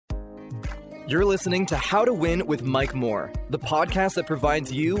You're listening to How to Win with Mike Moore, the podcast that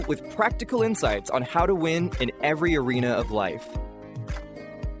provides you with practical insights on how to win in every arena of life.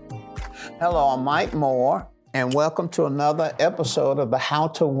 Hello, I'm Mike Moore, and welcome to another episode of the How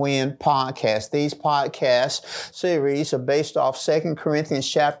to Win podcast. These podcast series are based off 2 Corinthians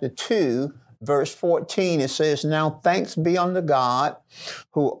chapter 2, verse 14. It says, "Now thanks be unto God,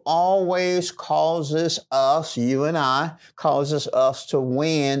 who always causes us, you and I, causes us to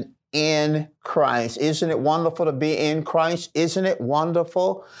win in Christ." Isn't it wonderful to be in Christ? Isn't it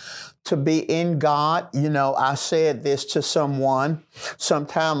wonderful to be in God? You know, I said this to someone some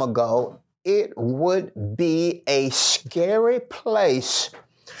time ago. It would be a scary place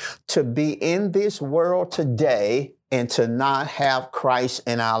to be in this world today and to not have Christ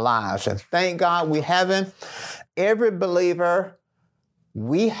in our lives. And thank God we have Him. Every believer,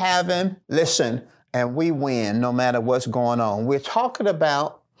 we have Him. Listen, and we win no matter what's going on. We're talking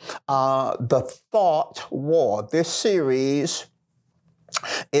about the thought war. This series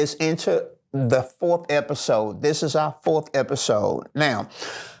is into the fourth episode. This is our fourth episode. Now,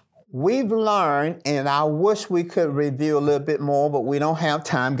 we've learned, and I wish we could review a little bit more, but we don't have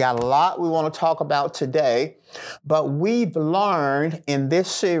time. Got a lot we want to talk about today. But we've learned in this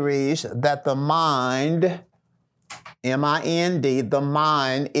series that the mind, M-I-N-D, the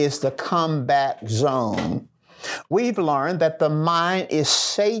mind is the comeback zone. We've learned that the mind is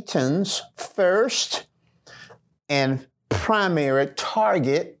Satan's first and primary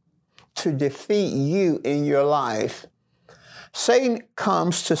target to defeat you in your life. Satan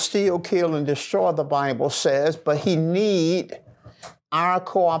comes to steal, kill, and destroy, the Bible says, but he needs our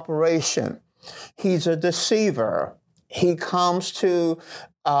cooperation. He's a deceiver. He comes to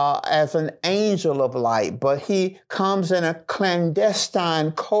as an angel of light, but he comes in a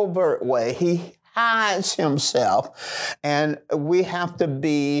clandestine, covert way. He hides himself, and we have to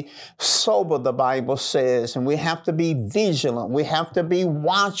be sober, the Bible says, and we have to be vigilant. We have to be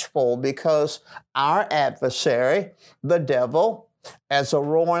watchful, because our adversary, the devil, as a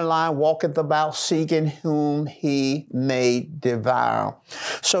roaring lion, walketh about seeking whom he may devour.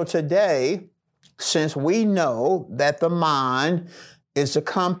 So today, since we know that the mind is the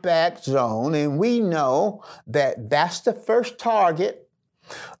comeback zone, and we know that that's the first target,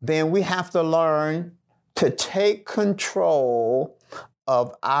 then we have to learn to take control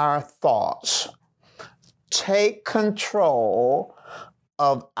of our thoughts. Take control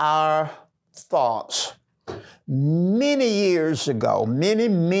of our thoughts. Many years ago, many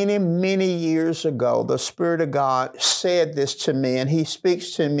years ago, the Spirit of God said this to me, and He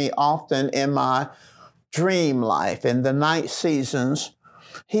speaks to me often in my dream life, in the night seasons.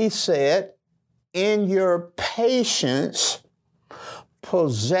 He said, "In your patience,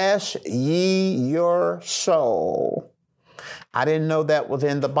 possess ye your soul." I didn't know that was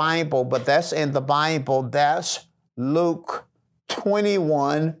in the Bible, but that's in the Bible. That's Luke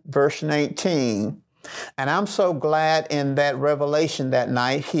 21, verse 19. And I'm so glad in that revelation that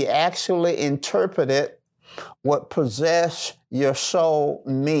night, he actually interpreted what possess your soul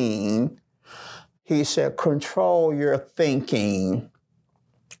mean. He said, control your thinking.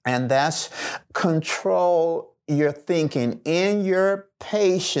 And that's control your thinking. In your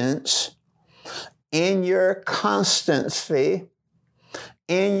patience, in your constancy,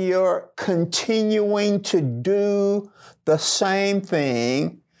 in your continuing to do the same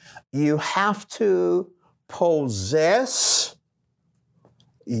thing, you have to possess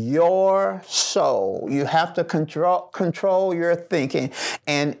your soul. You have to control your thinking.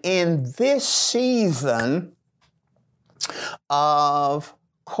 And in this season of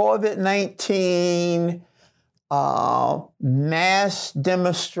COVID-19, mass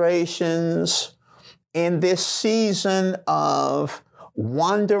demonstrations, in this season of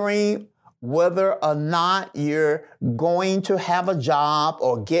wondering whether or not you're going to have a job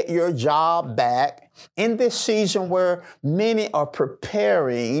or get your job back, in this season where many are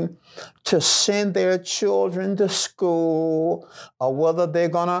preparing to send their children to school or whether they're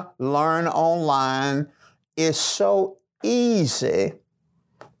going to learn online, it's so easy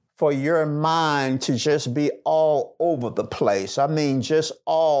for your mind to just be all over the place. I mean, just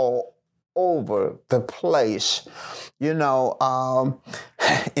all over the place. You know,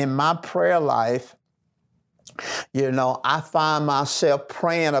 in my prayer life, you know, I find myself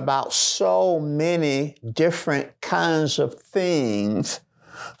praying about so many different kinds of things.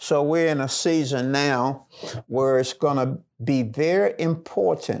 So we're in a season now where it's going to be very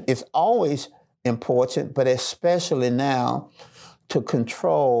important. It's always important, but especially now, to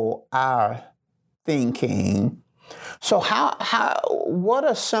control our thinking. So what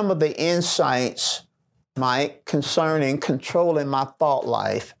are some of the insights Mike, concerning controlling my thought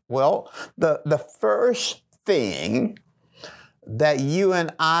life? Well, the first thing that you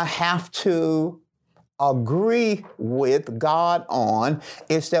and I have to agree with God on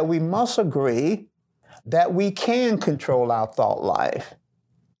is that we must agree that we can control our thought life.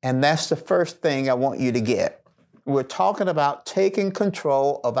 And that's the first thing I want you to get. We're talking about taking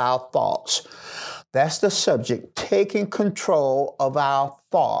control of our thoughts. That's the subject, taking control of our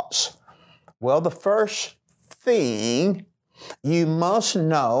thoughts. Well, the first thing you must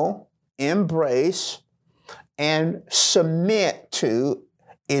know, embrace, and submit to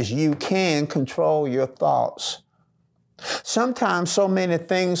is you can control your thoughts. Sometimes so many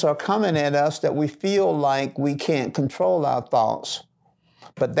things are coming at us that we feel like we can't control our thoughts.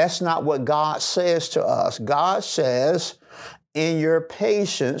 But that's not what God says to us. God says, in your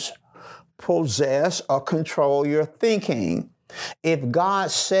patience, possess or control your thinking. If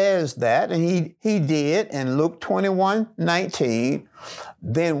God says that, and he did in Luke 21:19,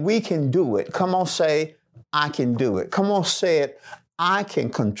 then we can do it. Come on, say, I can do it. Come on, say it. I can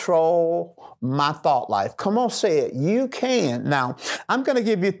control my thought life. Come on, say it. You can. Now, I'm going to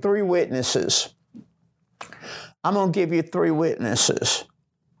give you three witnesses.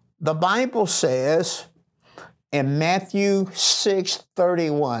 The Bible says in Matthew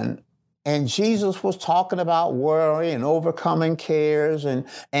 6:31, and Jesus was talking about worry and overcoming cares and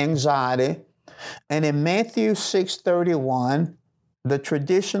anxiety. And in Matthew 6:31, the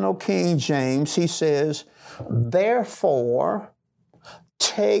traditional King James, he says, therefore,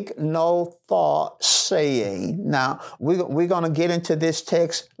 take no thought saying. Now, we're going to get into this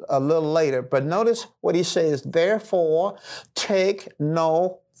text a little later, but notice what he says, therefore, take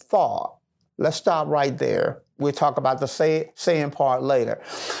no thought. Let's stop right there. We'll talk about the saying part later.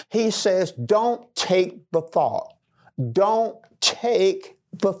 He says, don't take the thought. Don't take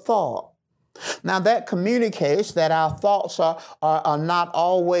the thought. Now, that communicates that our thoughts are not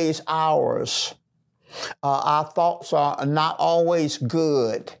always ours. Our thoughts are not always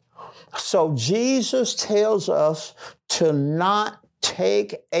good. So Jesus tells us to not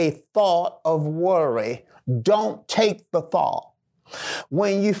take a thought of worry. Don't take the thought.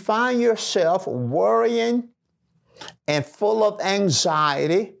 When you find yourself worrying and full of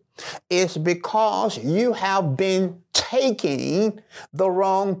anxiety, it's because you have been taking the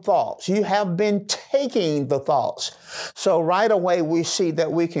wrong thoughts. You have been taking the thoughts. So right away we see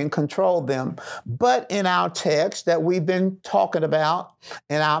that we can control them. But in our text that we've been talking about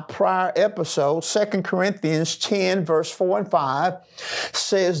in our prior episode, 2 Corinthians 10, verse 4 and 5,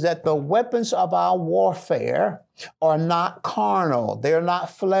 says that the weapons of our warfare are not carnal, they're not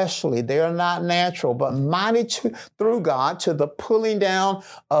fleshly, they're not natural, but mighty through God to the pulling down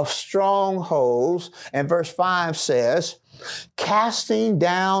of strongholds. And verse 5 says, casting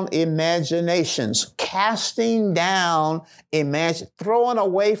down imaginations, throwing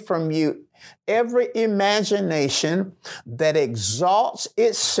away from you every imagination that exalts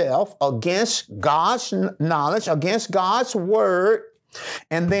itself against God's knowledge, against God's word,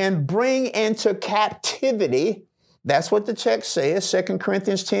 and then bring into captivity. That's what the text says, 2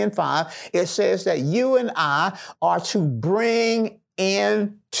 Corinthians 10:5. It says that you and I are to bring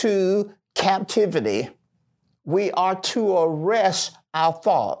into captivity. We are to arrest our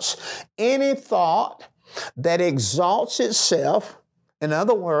thoughts. Any thought that exalts itself, in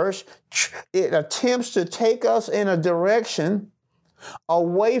other words, it attempts to take us in a direction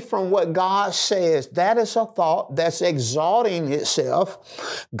away from what God says, that is a thought that's exalting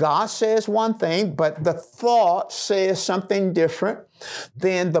itself. God says one thing, but the thought says something different.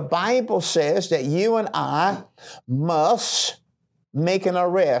 Then the Bible says that you and I must make an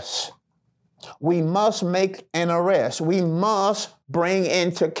arrest. We must make an arrest. We must bring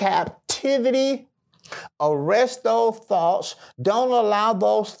into captivity, arrest those thoughts. Don't allow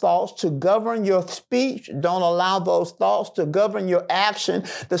those thoughts to govern your speech. Don't allow those thoughts to govern your action.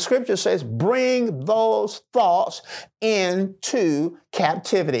 The scripture says, bring those thoughts into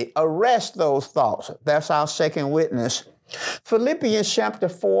captivity. Arrest those thoughts. That's our second witness. Philippians chapter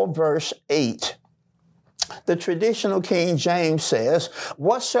 4, verse 8. The traditional King James says,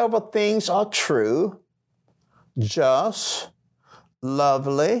 whatsoever things are true, just,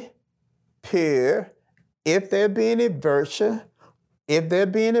 lovely, pure, if there be any virtue, if there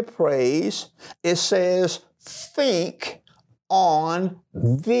be any praise, it says, think on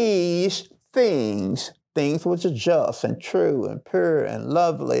these things. Things which are just and true and pure and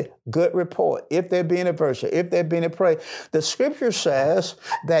lovely, good report, if there be any virtue, if there be any praise. The scripture says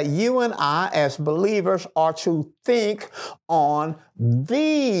that you and I as believers are to think on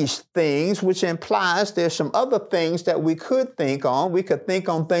these things, which implies there's some other things that we could think on. We could think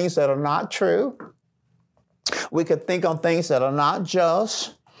on things that are not true. We can think on things that are not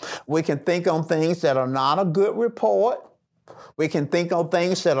just. We can think on things that are not a good report. We can think on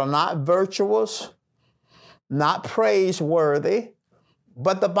things that are not virtuous, not praiseworthy.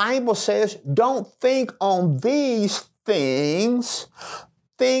 But the Bible says, don't think on these things.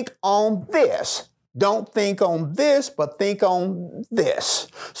 Think on this. Don't think on this, but think on this.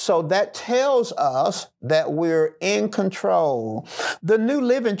 So that tells us that we're in control. The New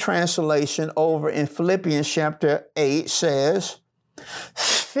Living Translation over in Philippians chapter 8 says,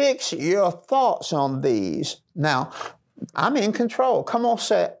 fix your thoughts on these. Now, I'm in control. Come on,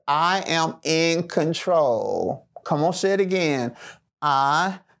 say, I am in control. Come on, say it again.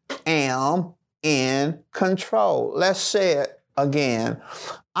 I am in control. Let's say it again.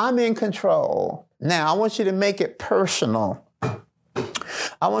 I'm in control. Now, I want you to make it personal.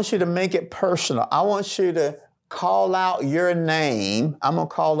 I want you to make it personal. I want you to call out your name. I'm going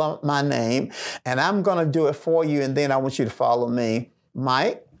to call out my name, and I'm going to do it for you, and then I want you to follow me.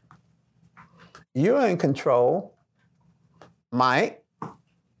 Mike, you're in control. Mike,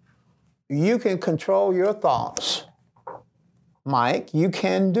 you can control your thoughts. Mike, you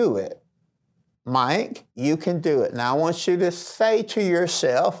can do it. Mike, you can do it. Now I want you to say to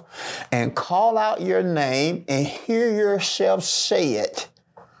yourself and call out your name and hear yourself say it.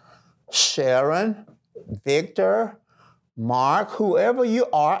 Sharon, Victor, Mark, whoever you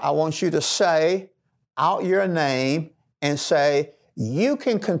are, I want you to say out your name and say, you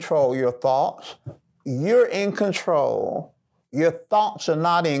can control your thoughts. You're in control. Your thoughts are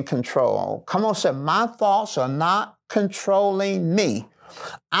not in control. Come on, say, my thoughts are not controlling me.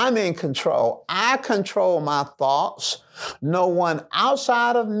 I'm in control. I control my thoughts. No one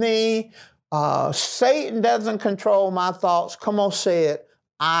outside of me. Satan doesn't control my thoughts. Come on, say it.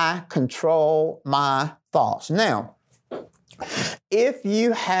 I control my thoughts. Now, if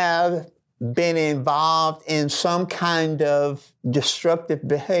you have been involved in some kind of destructive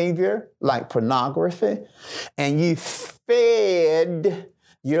behavior, like pornography, and you fed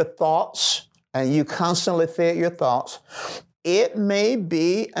your thoughts, and you constantly fed your thoughts, it may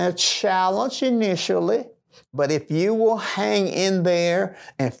be a challenge initially, but if you will hang in there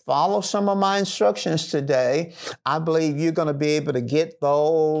and follow some of my instructions today, I believe you're going to be able to get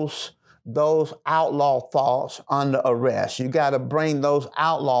those outlaw thoughts under arrest. You got to bring those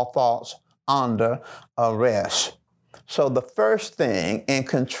outlaw thoughts under arrest. So the first thing in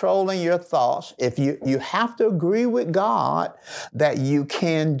controlling your thoughts, if you have to agree with God that you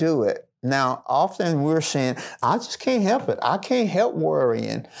can do it. Now, often we're saying, I just can't help it. I can't help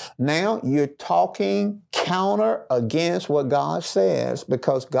worrying. Now you're talking counter against what God says,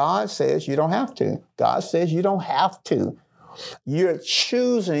 because God says you don't have to. God says you don't have to. You're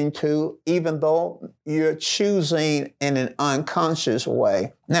choosing to, even though you're choosing in an unconscious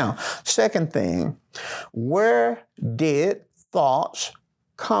way. Now, second thing, where did thoughts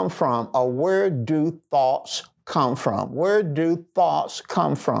come from? Or where do thoughts come from? Where do thoughts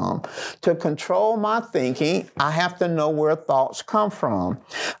come from? To control my thinking, I have to know where thoughts come from.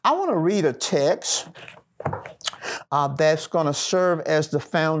 I want to read a text that's going to serve as the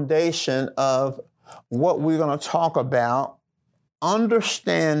foundation of what we're going to talk about,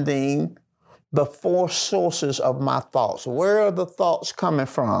 understanding the four sources of my thoughts. Where are the thoughts coming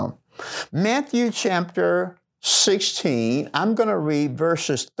from? Matthew chapter 16, I'm going to read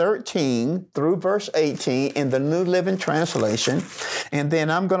verses 13 through verse 18 in the New Living Translation, and then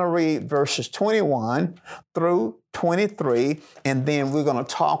I'm going to read verses 21 through 23, and then we're going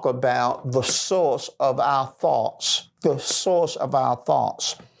to talk about the source of our thoughts, the source of our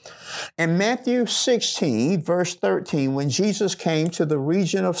thoughts. In Matthew 16, verse 13, when Jesus came to the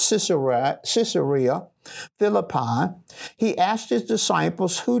region of Caesarea Philippi, he asked his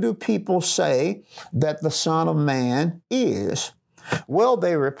disciples, who do people say that the Son of Man is? Well,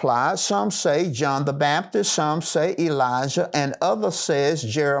 they replied, some say John the Baptist, some say Elijah, and others says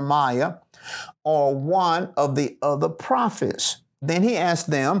Jeremiah or one of the other prophets. Then he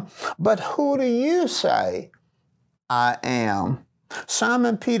asked them, but who do you say I am?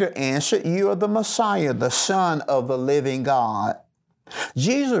 Simon Peter answered, you are the Messiah, the Son of the living God.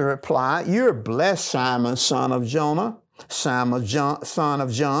 Jesus replied, you're blessed, Simon, son of Jonah, son of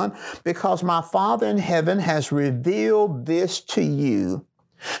John, because my Father in heaven has revealed this to you.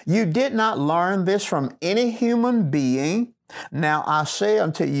 You did not learn this from any human being. Now I say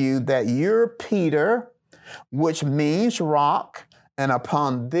unto you that you're Peter, which means rock, and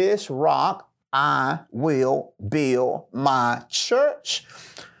upon this rock I will build my church,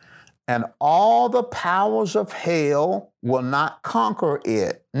 and all the powers of hell will not conquer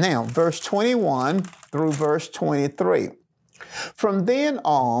it. Now, verse 21 through verse 23. From then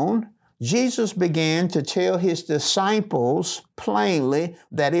on, Jesus began to tell his disciples plainly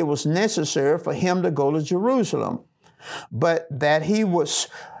that it was necessary for him to go to Jerusalem, but that he would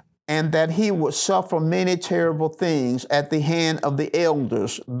suffer many terrible things at the hand of the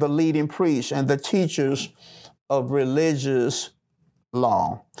elders, the leading priests, and the teachers of religious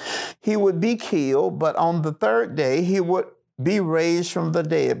law. He would be killed, but on the third day he would be raised from the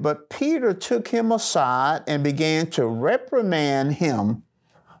dead. But Peter took him aside and began to reprimand him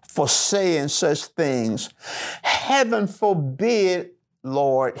for saying such things. Heaven forbid,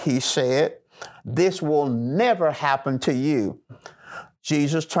 Lord, he said, this will never happen to you.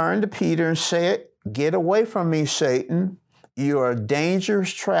 Jesus turned to Peter and said, get away from me, Satan. You're a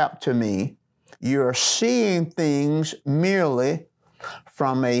dangerous trap to me. You're seeing things merely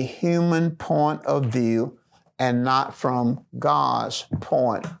from a human point of view and not from God's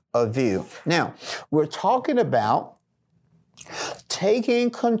point of view. Now, we're talking about taking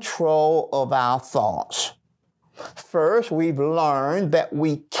control of our thoughts. First, we've learned that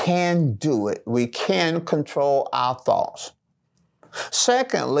we can do it. We can control our thoughts.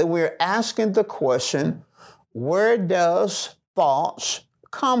 Secondly, we're asking the question, where does thoughts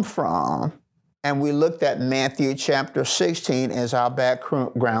come from? And we looked at Matthew chapter 16 as our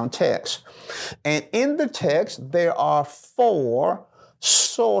background text. And in the text, there are 4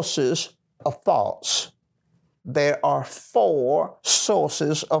 sources of thoughts. There are 4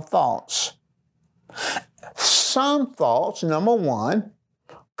 sources of thoughts. Some thoughts, number 1,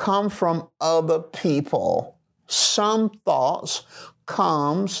 come from other people. Some thoughts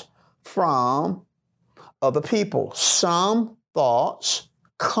comes from other people. Some thoughts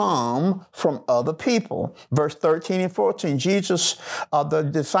come from other people. Verse 13 and 14, Jesus, the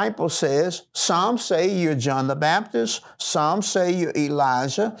disciple says, some say you're John the Baptist, some say you're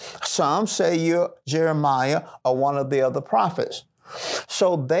Elijah, some say you're Jeremiah or one of the other prophets.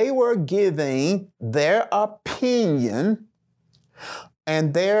 So they were giving their opinion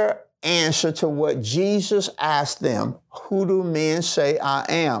and their answer to what Jesus asked them. Who do men say I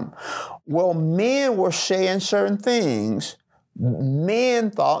am? Well, men were saying certain things. Men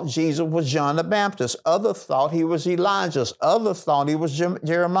thought Jesus was John the Baptist. Others thought he was Elijah. Others thought he was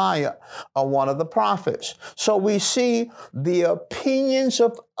Jeremiah or one of the prophets. So we see the opinions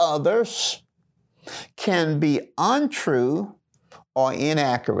of others can be untrue or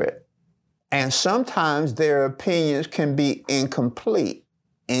inaccurate. And sometimes their opinions can be incomplete,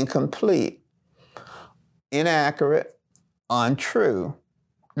 inaccurate, untrue.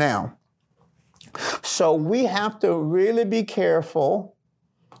 Now, so we have to really be careful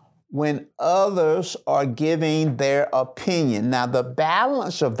when others are giving their opinion. Now, the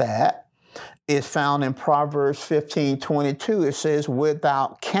balance of that is found in Proverbs 15:22. It says,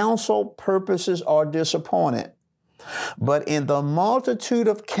 without counsel, purposes are disappointed, but in the multitude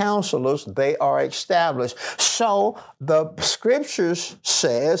of counselors, they are established. So the scriptures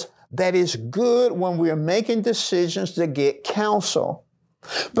says that it's good when we're making decisions to get counsel.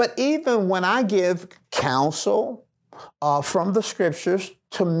 But even when I give counsel from the scriptures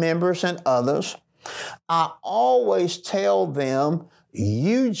to members and others, I always tell them,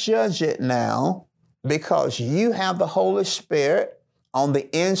 you judge it now because you have the Holy Spirit on the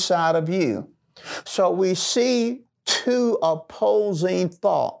inside of you. So we see 2 opposing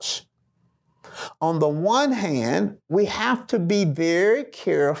thoughts. On the one hand, we have to be very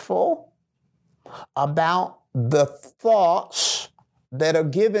careful about the thoughts that are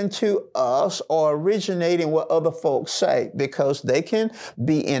given to us or originating what other folks say, because they can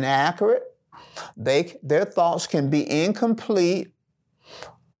be inaccurate, their thoughts can be incomplete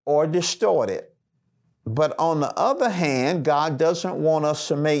or distorted. But on the other hand, God doesn't want us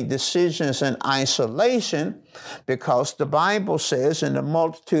to make decisions in isolation, because the Bible says in the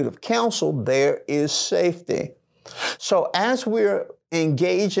multitude of counsel, there is safety. So as we're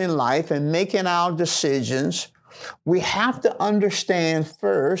engaged in life and making our decisions, we have to understand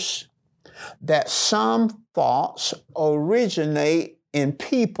first that some thoughts originate in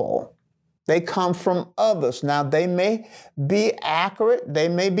people. They come from others. Now, they may be accurate, they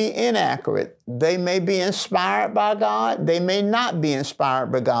may be inaccurate. They may be inspired by God, they may not be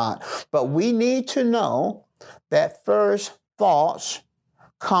inspired by God. But we need to know that first, thoughts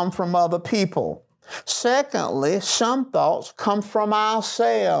come from other people. Secondly, some thoughts come from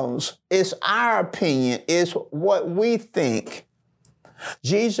ourselves. It's our opinion. It's what we think.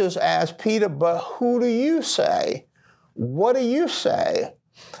 Jesus asked Peter, but who do you say? What do you say?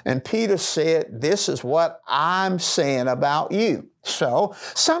 And Peter said, this is what I'm saying about you. So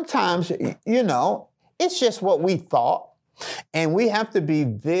sometimes, it's just what we thought. And we have to be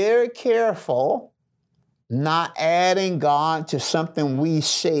very careful not adding God to something we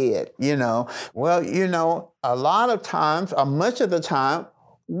said, Well, a lot of times, or much of the time,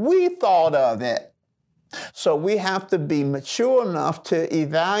 we thought of it. So we have to be mature enough to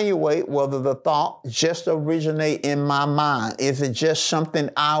evaluate whether the thought just originate in my mind. Is it just something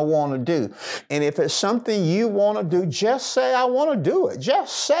I want to do? And if it's something you want to do, just say, I want to do it.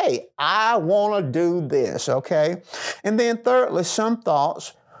 Just say, I want to do this, okay? And then thirdly, some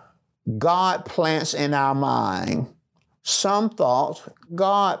thoughts God plants in our mind. Some thoughts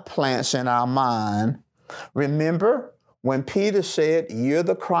God plants in our mind. Remember, when Peter said, you're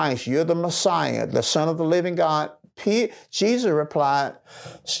the Christ, you're the Messiah, the Son of the living God, Jesus replied,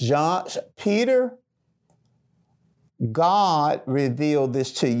 Peter, God revealed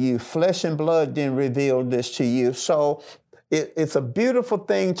this to you. Flesh and blood didn't reveal this to you. So it's a beautiful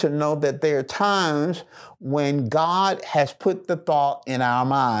thing to know that there are times when God has put the thought in our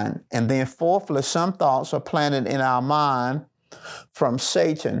mind. And then fourthly, some thoughts are planted in our mind from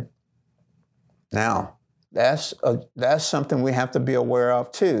Satan. Now, that's something we have to be aware of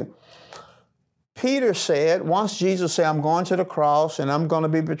too. Peter said, once Jesus said, I'm going to the cross and I'm going to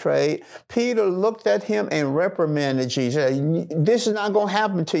be betrayed, Peter looked at him and reprimanded Jesus. This is not going to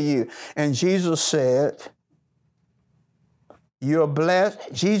happen to you. And Jesus said, you're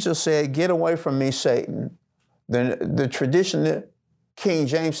blessed. Jesus said, get away from me, Satan. The tradition, King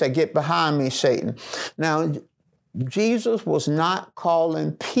James said, get behind me, Satan. Now, Jesus was not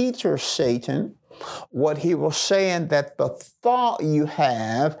calling Peter Satan. What he was saying that the thought you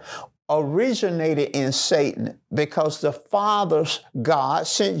have originated in Satan because the Father's God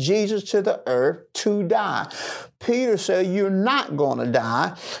sent Jesus to the earth to die. Peter said, you're not going to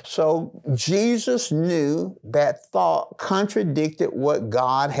die. So Jesus knew that thought contradicted what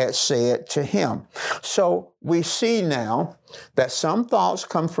God had said to him. So we see now that some thoughts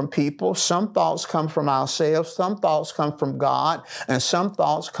come from people, some thoughts come from ourselves, some thoughts come from God, and some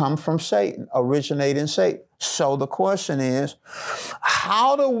thoughts come from Satan, originate in Satan. So the question is,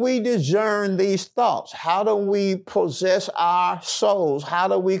 how do we discern these thoughts? How do we possess our souls? How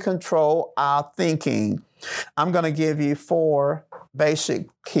do we control our thinking? I'm going to give you 4 basic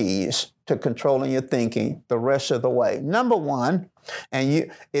keys to controlling your thinking the rest of the way. Number 1,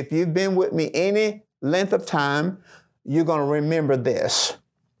 and if you've been with me any length of time, you're going to remember this.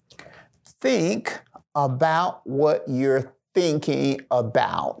 Think about what you're thinking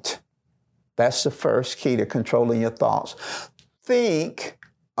about. That's the first key to controlling your thoughts. Think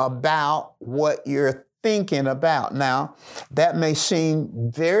about what you're thinking about. Now, that may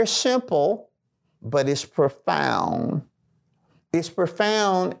seem very simple, but it's profound. It's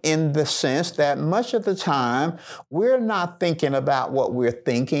profound in the sense that much of the time, we're not thinking about what we're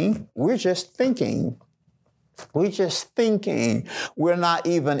thinking. We're just thinking. We're just thinking. We're not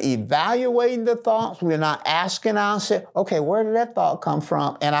even evaluating the thoughts. We're not asking ourselves, okay, where did that thought come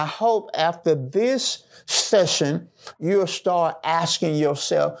from? And I hope after this session, you'll start asking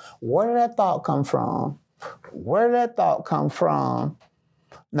yourself, where did that thought come from? Where did that thought come from?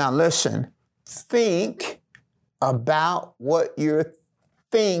 Now listen, think about what you're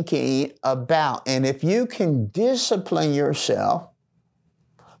thinking about. And if you can discipline yourself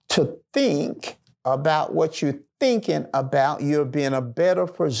to think about what you're thinking about, you'll be in a better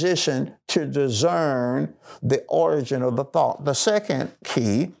position to discern the origin of the thought. The second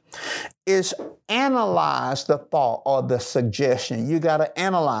key is analyze the thought or the suggestion. You got to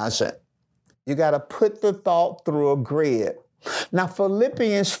analyze it. You got to put the thought through a grid. Now,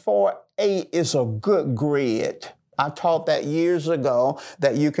 Philippians 4:8 is a good grid. I taught that years ago,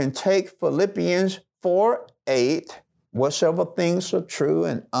 that you can take Philippians 4:8, whatsoever things are true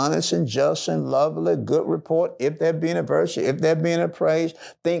and honest and just and lovely, good report, if there be a virtue, if there be a praise,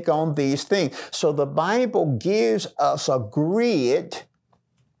 think on these things. So the Bible gives us a grid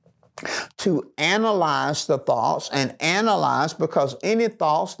to analyze the thoughts and analyze, because any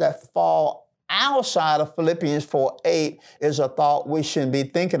thoughts that fall outside of Philippians 4:8 is a thought we shouldn't be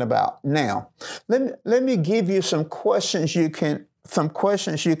thinking about. Now, let me give you some questions you can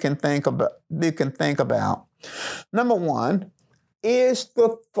think about. Number 1, is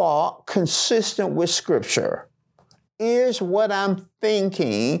the thought consistent with Scripture? Is what I'm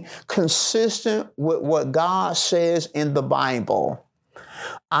thinking consistent with what God says in the Bible?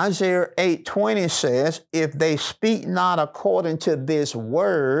 Isaiah 8:20 says, if they speak not according to this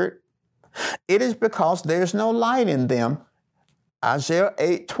word, it is because there's no light in them. Isaiah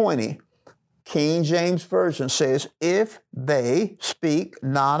 8:20, King James Version says, if they speak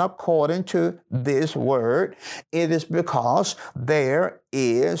not according to this word, it is because there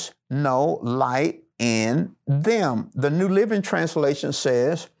is no light in them. The New Living Translation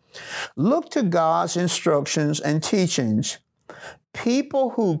says, Look to God's instructions and teachings.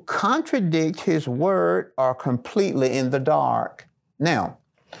 People who contradict his word are completely in the dark. Now,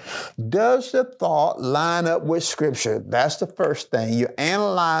 does the thought line up with Scripture? That's the first thing. You're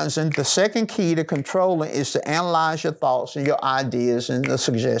analyzing. The second key to controlling is to analyze your thoughts and your ideas and the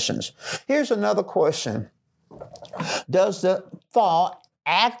suggestions. Here's another question. Does the thought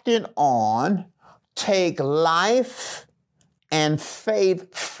acted on take life and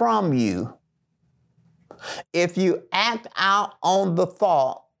faith from you? If you act out on the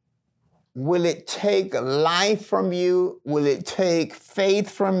thought, will it take life from you? Will it take faith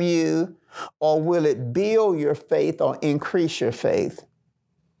from you? Or will it build your faith or increase your faith?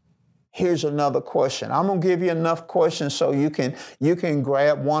 Here's another question. I'm going to give you enough questions so you can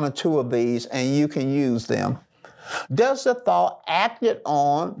grab one or two of these and you can use them. Does the thought acted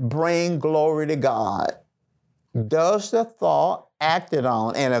on bring glory to God? Does the thought acted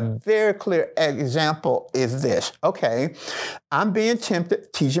on? And a very clear example is this. Okay, I'm being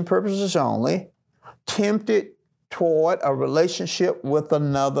tempted, teaching purposes only, tempted toward a relationship with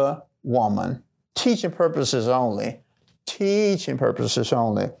another woman. Teaching purposes only. Teaching purposes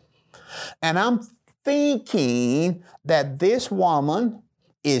only. And I'm thinking that this woman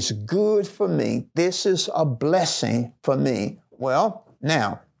is good for me. This is a blessing for me. Well,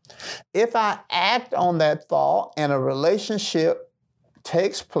 now, if I act on that thought and a relationship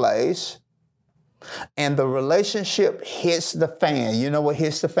takes place and the relationship hits the fan, you know what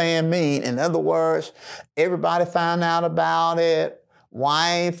hits the fan mean? In other words, everybody find out about it,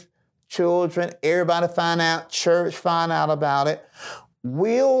 wife, children, everybody find out, church find out about it.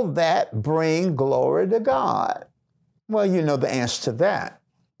 Will that bring glory to God? Well, you know the answer to that.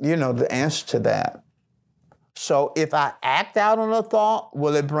 You know the answer to that. So if I act out on a thought,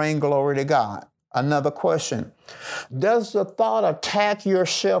 will it bring glory to God? Another question. Does the thought attack your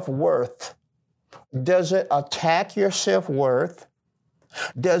self-worth? Does it attack your self-worth?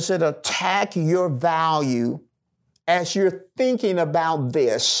 Does it attack your value? As you're thinking about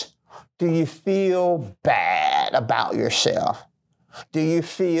this, do you feel bad about yourself? Do you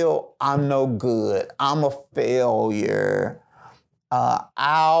feel I'm no good? I'm a failure. I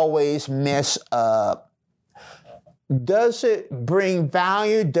always mess up. Does it bring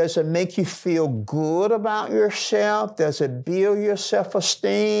value? Does it make you feel good about yourself? Does it build your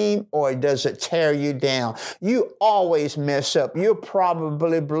self-esteem or does it tear you down? You always mess up. You'll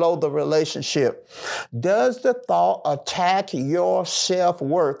probably blow the relationship. Does the thought attack your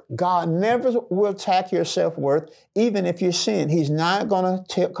self-worth? God never will attack your self-worth, even if you sin. He's not going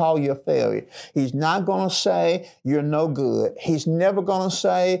to call you a failure. He's not going to say you're no good. He's never going to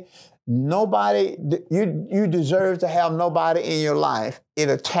say, nobody, you deserve to have nobody in your life.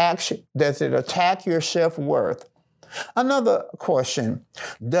 Does it attack your self-worth? Another question,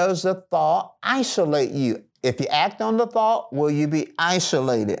 does the thought isolate you? If you act on the thought, will you be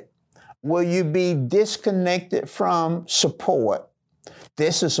isolated? Will you be disconnected from support?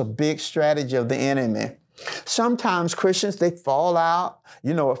 This is a big strategy of the enemy. Sometimes Christians, they fall out.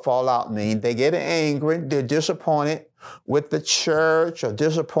 You know what fall out means. They get angry, they're disappointed with the church or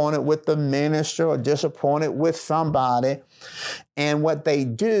disappointed with the minister or disappointed with somebody. And what they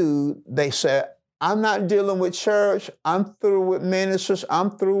do, they say, I'm not dealing with church. I'm through with ministers. I'm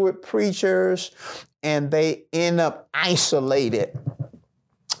through with preachers. And they end up isolated.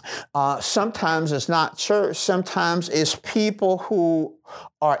 Sometimes it's not church. Sometimes it's people who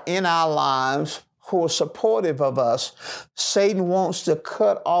are in our lives who are supportive of us. Satan wants to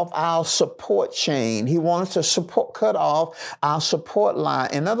cut off our support chain. He wants to cut off our support line.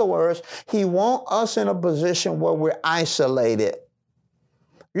 In other words, he wants us in a position where we're isolated.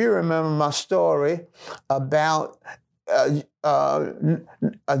 You remember my story about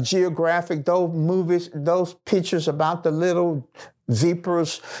a geographic, those movies, those pictures about the little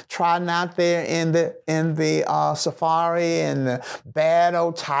zebras trotting out there in the safari, and the bad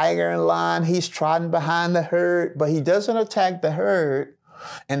old tiger and lion, he's trotting behind the herd, but he doesn't attack the herd.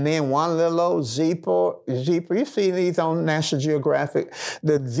 And then one little old zebra, you see these on National Geographic,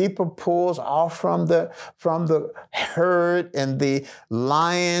 the zebra pulls off from the herd, and the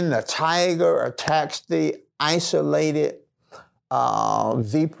lion, the tiger attacks the isolated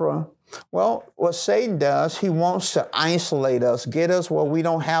zebra. Well, what Satan does, he wants to isolate us, get us where we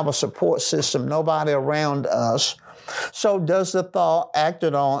don't have a support system, nobody around us. So does the thought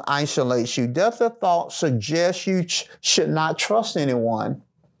acted on isolate you? Does the thought suggest you should not trust anyone?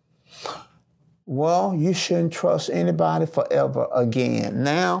 Well, you shouldn't trust anybody forever again.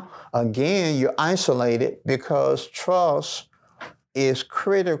 Now, again, you're isolated because trust is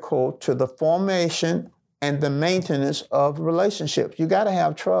critical to the formation and the maintenance of relationships. You got to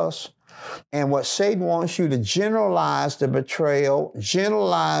have trust. And what Satan wants you to generalize the betrayal,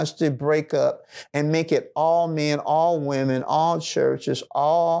 generalize the breakup, and make it all men, all women, all churches,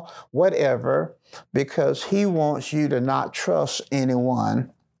 all whatever, because he wants you to not trust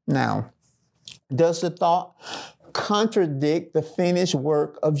anyone. Now, does the thought contradict the finished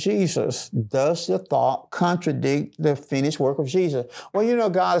work of Jesus? Does the thought contradict the finished work of Jesus? Well, you know,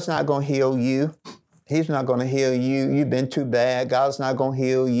 God is not going to heal you. He's not going to heal you. You've been too bad. God's not going to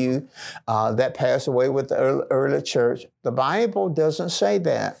heal you. That passed away with the early church. The Bible doesn't say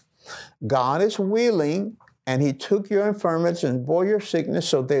that. God is willing, and he took your infirmities and bore your sickness,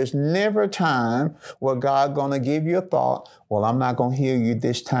 so there's never a time where God's going to give you a thought, well, I'm not going to heal you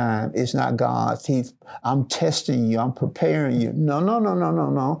this time. It's not God's. I'm testing you. I'm preparing you. No.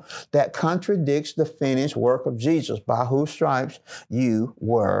 That contradicts the finished work of Jesus, by whose stripes you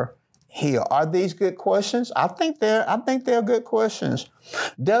were healed. Are these good questions? I think they're good questions.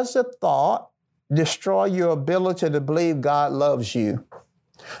 Does the thought destroy your ability to believe God loves you?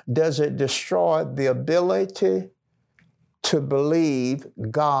 Does it destroy the ability to believe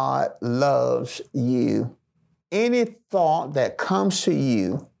God loves you? Any thought that comes to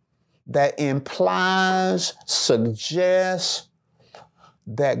you that implies, suggests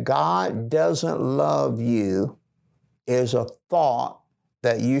that God doesn't love you is a thought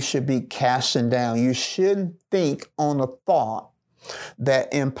that you should be casting down. You shouldn't think on a thought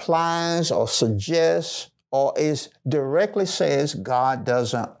that implies or suggests or directly says God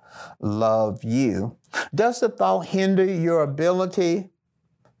doesn't love you. Does the thought hinder your ability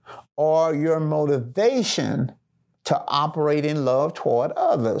or your motivation to operate in love toward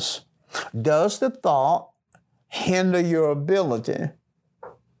others? Does the thought hinder your ability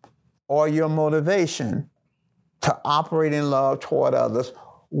or your motivation to operate in love toward others?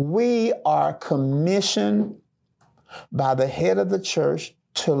 We are commissioned by the head of the church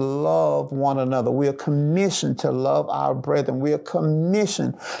to love one another. We are commissioned to love our brethren. We are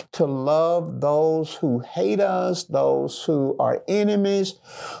commissioned to love those who hate us, those who are enemies.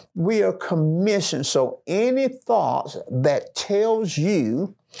 We are commissioned. So any thoughts that tells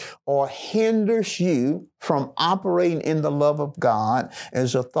you or hinders you from operating in the love of God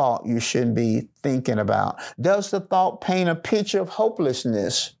is a thought you shouldn't be thinking about. Does the thought paint a picture of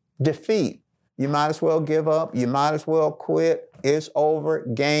hopelessness, defeat? You might as well give up. You might as well quit. It's over.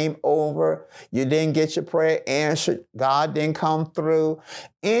 Game over. You didn't get your prayer answered. God didn't come through.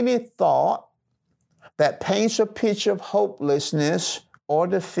 Any thought that paints a picture of hopelessness or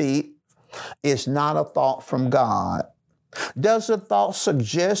defeat is not a thought from God. Does the thought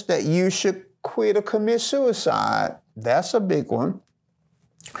suggest that you should quit or commit suicide? That's a big one.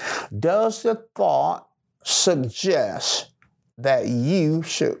 Does the thought suggest that you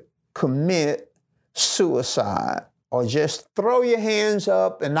should commit suicide? Or just throw your hands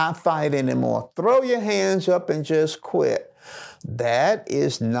up and not fight anymore? Throw your hands up and just quit. That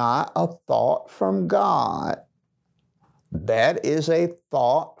is not a thought from God. That is a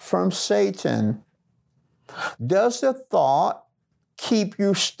thought from Satan. Does the thought keep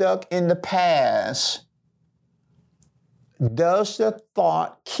you stuck in the past? Does the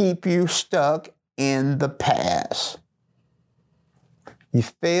thought keep you stuck in the past? You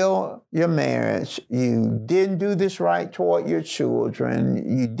failed your marriage. You didn't do this right toward your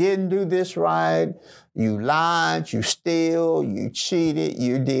children. You didn't do this right. You lied, you stole, you cheated,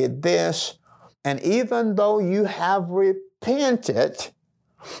 you did this. And even though you have repented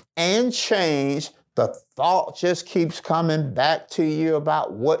and changed, the thought just keeps coming back to you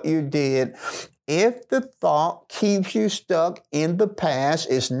about what you did. If the thought keeps you stuck in the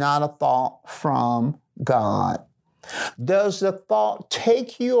past, it's not a thought from God. Does the thought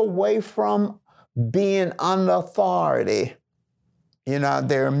take you away from being under authority? You know,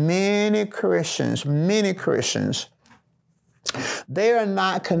 there are many Christians, they are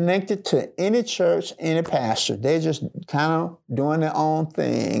not connected to any church, any pastor. They're just kind of doing their own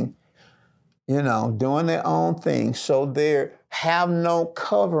thing. Doing their own thing. So they have no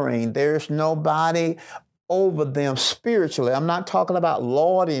covering. There's nobody over them spiritually. I'm not talking about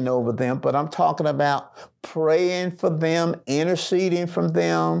lording over them, but I'm talking about praying for them, interceding for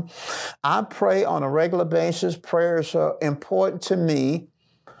them. I pray on a regular basis. Prayers are important to me,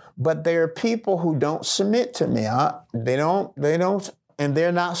 but there are people who don't submit to me. They don't, and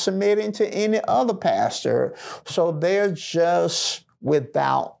they're not submitting to any other pastor. So they're just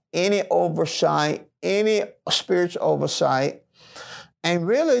without any oversight, any spiritual oversight. And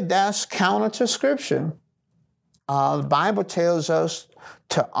really, that's counter to Scripture. The Bible tells us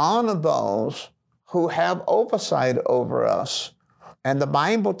to honor those who have oversight over us. And the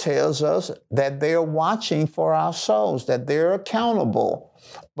Bible tells us that they're watching for our souls, that they're accountable.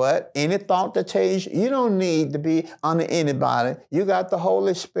 But any thought that tells you, you don't need to be under anybody. You got the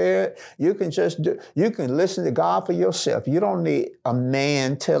Holy Spirit. You can listen to God for yourself. You don't need a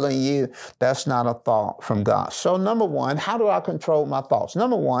man telling you. That's not a thought from God. So number one, how do I control my thoughts?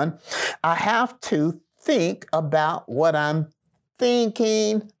 Number one, I have to think about what I'm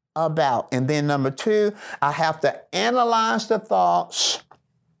thinking about. And then number two, I have to analyze the thoughts,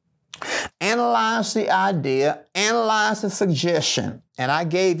 analyze the idea, analyze the suggestion. And I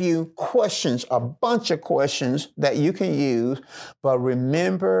gave you questions, a bunch of questions that you can use. But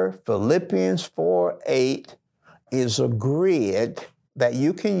remember, Philippians 4:8 is a grid that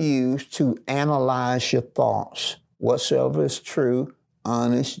you can use to analyze your thoughts. Whatsoever is true,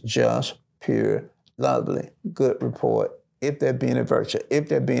 honest, just, pure, lovely, good report. If there be any virtue, if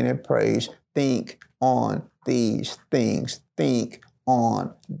there be any praise, think on these things. Think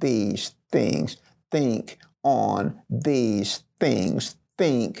on these things. Think on these things.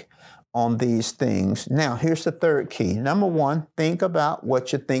 Think on these things. Now, here's the third key. Number one, think about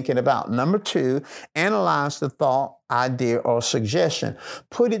what you're thinking about. Number two, analyze the thought, idea, or suggestion.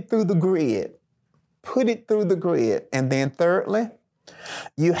 Put it through the grid. Put it through the grid. And then thirdly,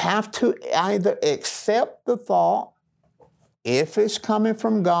 you have to either accept the thought, if it's coming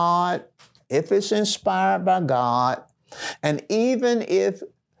from God, if it's inspired by God, and even if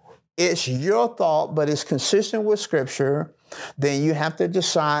it's your thought, but it's consistent with Scripture, then you have to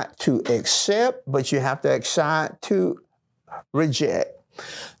decide to accept, but you have to decide to reject.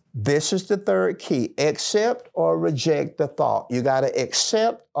 This is the third key. Accept or reject the thought. You got to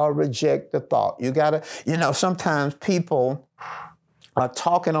accept or reject the thought. You got to, sometimes people are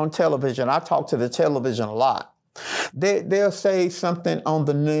talking on television. I talk to the television a lot. They'll say something on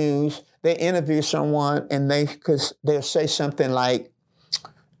the news. They interview someone and they'll say something like,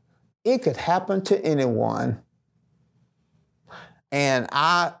 it could happen to anyone. And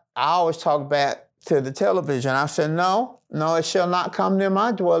I always talk back to the television. I said, no, it shall not come near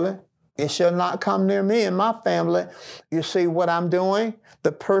my dwelling. It shall not come near me and my family. You see what I'm doing?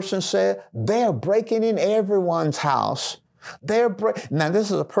 The person said, they're breaking in everyone's house. Now,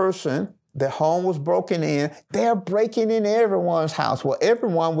 this is a person. Their home was broken in. They're breaking in everyone's house. Well,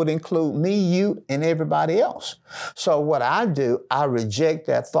 everyone would include me, you, and everybody else. So what I do, I reject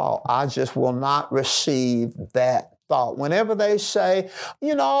that thought. I just will not receive that thought. Whenever they say,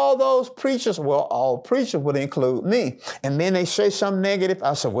 all those preachers, well, all preachers would include me. And then they say something negative.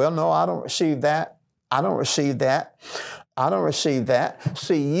 I say, well, no, I don't receive that. I don't receive that. I don't receive that.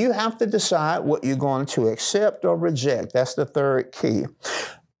 See, you have to decide what you're going to accept or reject. That's the third key.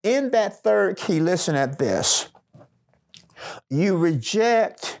 In that third key, listen at this. You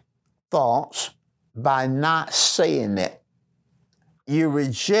reject thoughts by not saying it. You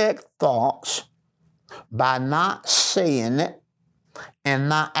reject thoughts by not saying it and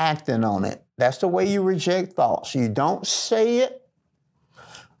not acting on it. That's the way you reject thoughts. You don't say it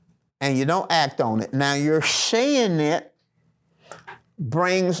and you don't act on it. Now, you're saying it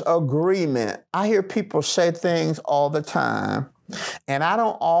brings agreement. I hear people say things all the time. And I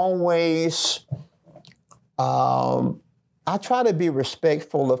don't always, I try to be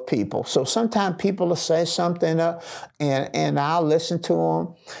respectful of people. So sometimes people will say something and I'll listen to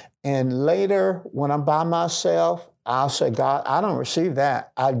them. And later, when I'm by myself, I'll say, God, I don't receive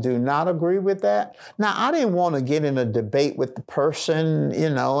that. I do not agree with that. Now, I didn't want to get in a debate with the person,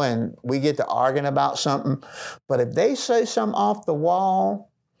 and we get to arguing about something. But if they say something off the wall,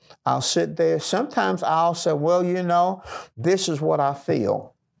 I'll sit there. Sometimes I'll say, well, this is what I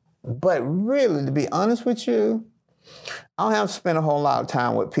feel. But really, to be honest with you, I don't have to spend a whole lot of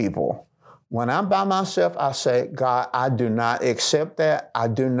time with people. When I'm by myself, I say, God, I do not accept that. I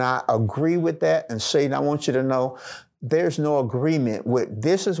do not agree with that. And Satan, I want you to know there's no agreement with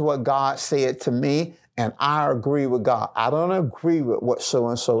this is what God said to me, and I agree with God. I don't agree with what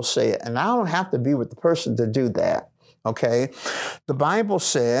so-and-so said. And I don't have to be with the person to do that. Okay, the Bible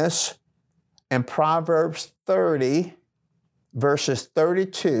says in Proverbs 30, verses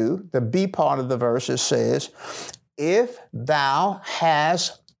 32, the B part of the verses says, if thou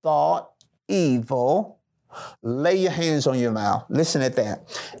hast thought evil, lay your hands on your mouth. Listen at that.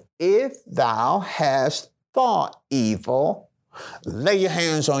 If thou hast thought evil, lay your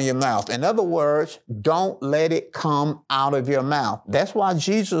hands on your mouth. In other words, don't let it come out of your mouth. That's why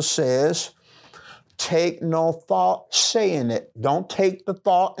Jesus says, take no thought saying it. Don't take the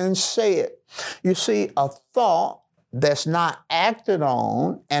thought and say it. You see, a thought that's not acted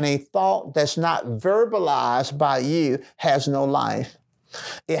on and a thought that's not verbalized by you has no life.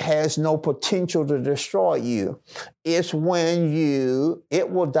 It has no potential to destroy you. It's when it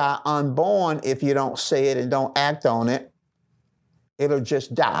will die unborn if you don't say it and don't act on it. It'll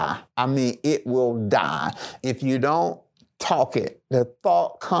just die. I mean, it will die if you don't talk it. The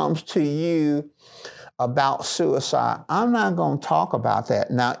thought comes to you about suicide. I'm not going to talk about that.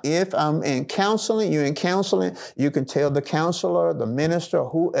 Now, if I'm in counseling, you're in counseling, you can tell the counselor, the minister,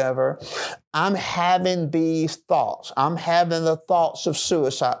 whoever, I'm having these thoughts. I'm having the thoughts of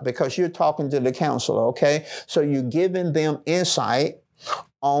suicide, because you're talking to the counselor, okay? So you're giving them insight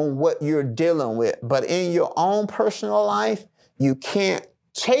on what you're dealing with. But in your own personal life, you can't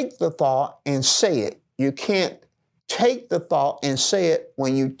take the thought and say it. You can't take the thought and say it.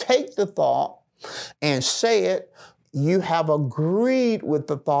 When you take the thought and say it, you have agreed with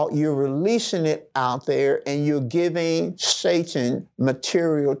the thought, you're releasing it out there, and you're giving Satan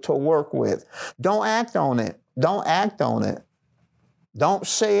material to work with. Don't act on it. Don't act on it. Don't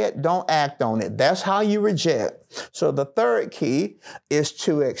say it. Don't act on it. That's how you reject. So the third key is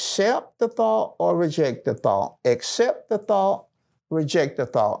to accept the thought or reject the thought. Accept the thought, reject the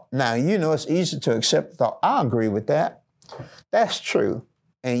thought. Now, it's easy to accept the thought. I agree with that. That's true.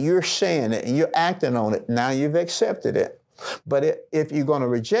 And you're saying it and you're acting on it. Now you've accepted it. But if you're going to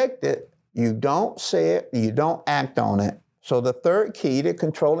reject it, you don't say it, you don't act on it. So the third key to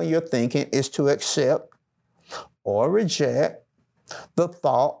controlling your thinking is to accept or reject the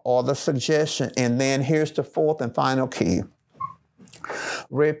thought or the suggestion. And then here's the fourth and final key.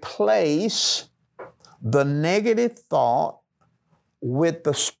 Replace the negative thought with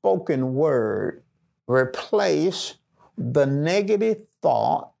the spoken word. Replace the negative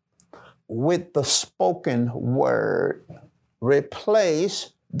thought with the spoken word.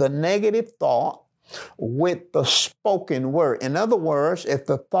 Replace the negative thought with the spoken word. In other words, if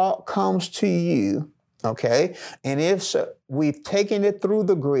the thought comes to you, okay, and if we've taken it through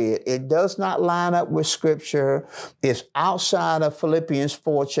the grid, it does not line up with Scripture, it's outside of Philippians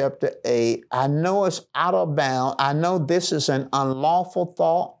 4, chapter 8, I know it's out of bounds, I know this is an unlawful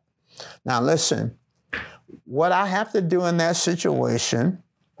thought. Now listen, what I have to do in that situation,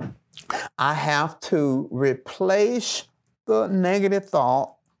 I have to replace the negative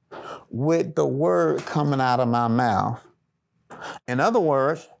thought with the word coming out of my mouth. In other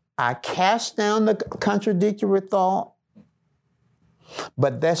words, I cast down the contradictory thought,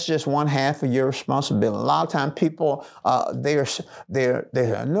 but that's just one half of your responsibility. A lot of times people, they're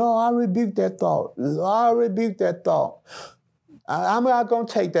no, I rebuke that thought. I rebuke that thought. I'm not going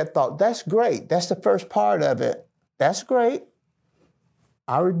to take that thought. That's great. That's the first part of it. That's great.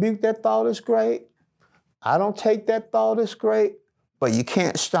 I rebuke that thought. It's great. I don't take that thought. It's great. But you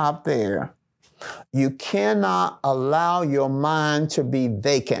can't stop there. You cannot allow your mind to be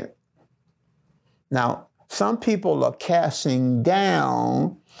vacant. Now, some people are casting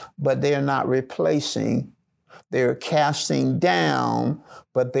down, but they're not replacing. They're casting down,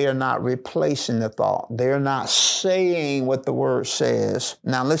 but they're not replacing the thought. They're not saying what the word says.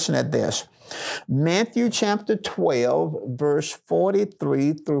 Now listen at this. Matthew chapter 12, verse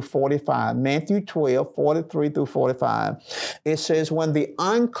 43 through 45. Matthew 12, 43 through 45. It says, when the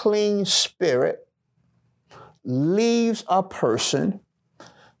unclean spirit leaves a person,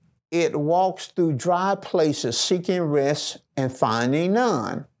 it walks through dry places seeking rest and finding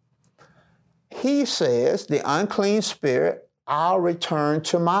none. He says, the unclean spirit, I'll return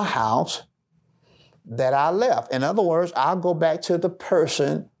to my house that I left. In other words, I'll go back to the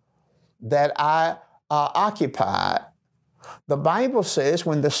person that I occupied. The Bible says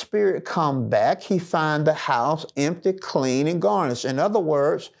when the spirit come back, he find the house empty, clean, and garnished. In other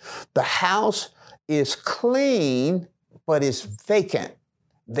words, the house is clean, but it's vacant.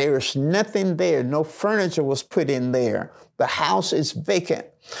 There's nothing there. No furniture was put in there. The house is vacant.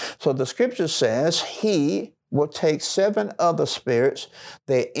 So the scripture says he will take 7 other spirits.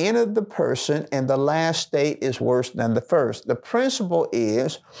 They enter the person, and the last state is worse than the first. The principle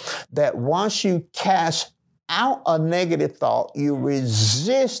is that once you cast out a negative thought, you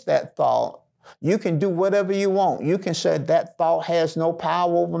resist that thought. You can do whatever you want. You can say that thought has no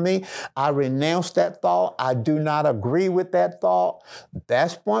power over me. I renounce that thought. I do not agree with that thought.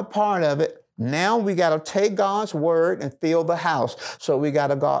 That's one part of it. Now we got to take God's word and fill the house. So we got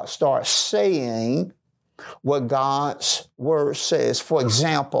to start saying what God's word says. For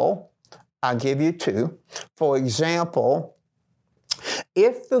example, I'll give you 2. For example,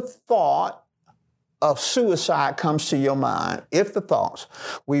 if the thought of suicide comes to your mind, if the thoughts,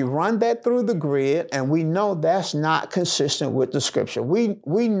 we run that through the grid and we know that's not consistent with the scripture.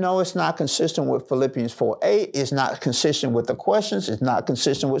 We know it's not consistent with Philippians 4:8. It's not consistent with the questions. It's not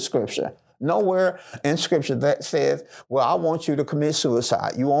consistent with scripture. Nowhere in Scripture that says, well, I want you to commit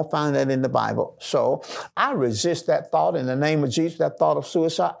suicide. You won't find that in the Bible. So I resist that thought in the name of Jesus, that thought of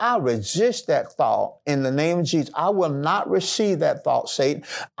suicide. I resist that thought in the name of Jesus. I will not receive that thought, Satan.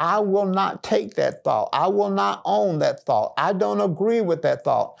 I will not take that thought. I will not own that thought. I don't agree with that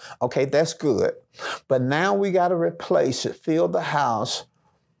thought. Okay, that's good. But now we got to replace it. Fill the house.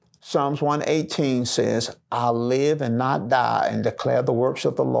 Psalms 118 says, I'll live and not die and declare the works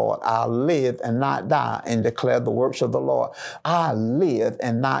of the Lord. I'll live and not die and declare the works of the Lord. I live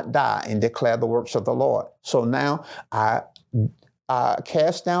and not die and declare the works of the Lord. So now I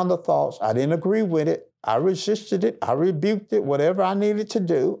cast down the thoughts. I didn't agree with it. I resisted it. I rebuked it, whatever I needed to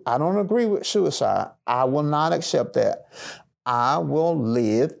do. I don't agree with suicide. I will not accept that. I will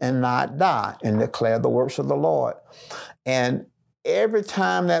live and not die and declare the works of the Lord. And every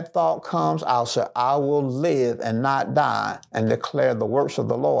time that thought comes, I'll say, I will live and not die and declare the works of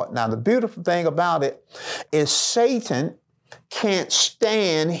the Lord. Now, the beautiful thing about it is Satan can't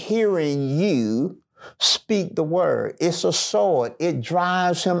stand hearing you speak the word. It's a sword. It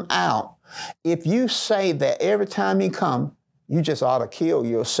drives him out. If you say that every time he comes, you just ought to kill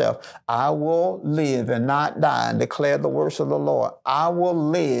yourself. I will live and not die and declare the works of the Lord. I will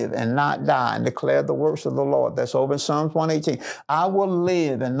live and not die and declare the works of the Lord. That's over in Psalms 118. I will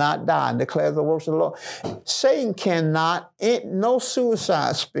live and not die and declare the works of the Lord. Satan cannot, no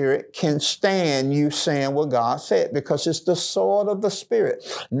suicide spirit can stand you saying what God said, because it's the sword of the Spirit.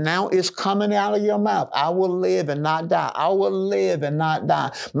 Now it's coming out of your mouth. I will live and not die. I will live and not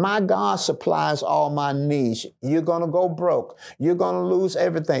die. My God supplies all my needs. You're going to go broke. You're going to lose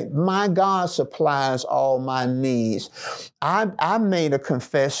everything. My God supplies all my needs. I made a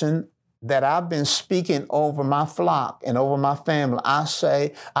confession that I've been speaking over my flock and over my family. I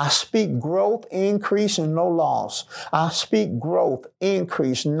say, I speak growth, increase, and no loss. I speak growth,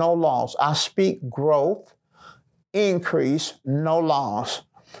 increase, no loss. I speak growth, increase, no loss.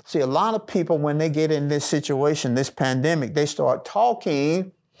 See, a lot of people, when they get in this situation, this pandemic, they start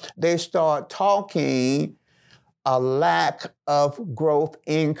talking a lack of growth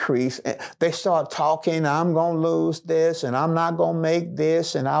increase. They start talking, I'm going to lose this, and I'm not going to make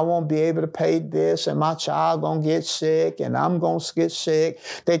this, and I won't be able to pay this, and my child going to get sick, and I'm going to get sick.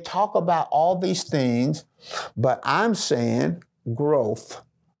 They talk about all these things, but I'm saying growth.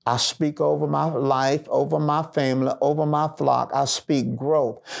 I speak over my life, over my family, over my flock. I speak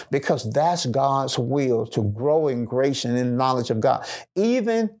growth, because that's God's will, to grow in grace and in knowledge of God.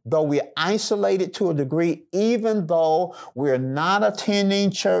 Even though we're isolated to a degree, even though we're not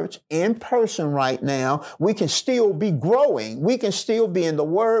attending church in person right now, we can still be growing. We can still be in the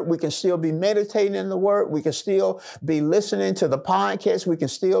Word. We can still be meditating in the Word. We can still be listening to the podcast. We can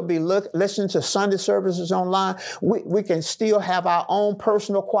still be listening to Sunday services online. We can still have our own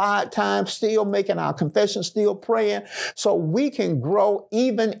personal quiet time, still making our confession, still praying. So we can grow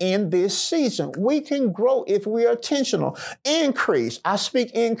even in this season. We can grow if we are intentional. Increase. I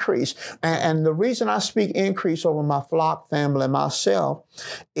speak increase. And the reason I speak increase over my flock, family, and myself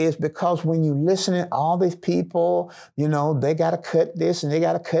is because when you listen to all these people, you know, they got to cut this and they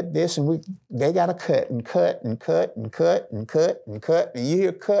got to cut this, and they got to cut and cut and cut and cut and cut and cut. And you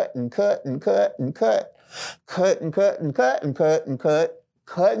hear cut and cut and cut and cut, cut and cut and cut and cut and cut.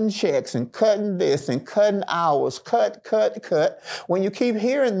 Cutting checks and cutting this and cutting hours, cut. When you keep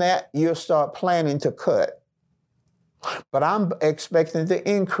hearing that, you'll start planning to cut. But I'm expecting to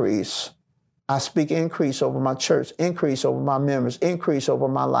increase. I speak increase over my church, increase over my members, increase over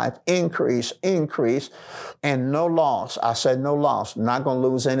my life, increase, and no loss. I said no loss. Not going to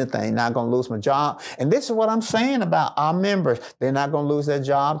lose anything. Not going to lose my job. And this is what I'm saying about our members. They're not going to lose their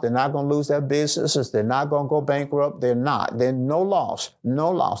jobs. They're not going to lose their businesses. They're not going to go bankrupt. They're not. They're no loss. No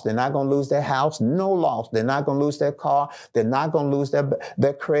loss. They're not going to lose their house. No loss. They're not going to lose their car. They're not going to lose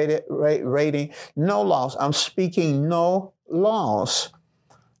their credit rating. No loss. I'm speaking no loss.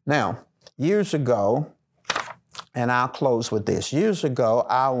 Now, years ago, and I'll close with this. Years ago,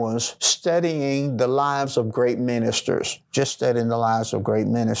 I was studying the lives of great ministers, just studying the lives of great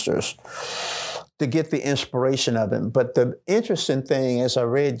ministers to get the inspiration of them. But the interesting thing is I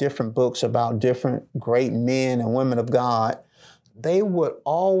read different books about different great men and women of God. They would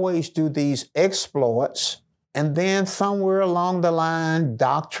always do these exploits, and then somewhere along the line,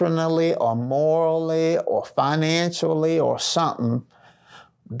 doctrinally or morally or financially or something,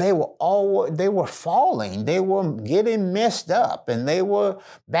 they were falling, they were getting messed up, and they were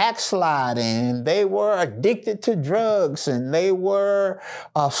backsliding, and they were addicted to drugs, and they were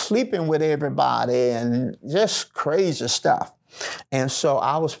sleeping with everybody, and just crazy stuff. And so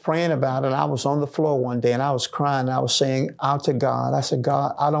I was praying about it. I was on the floor one day and I was crying. I was saying out to God, I said,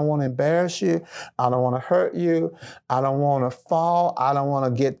 God, I don't want to embarrass you. I don't want to hurt you. I don't want to fall. I don't want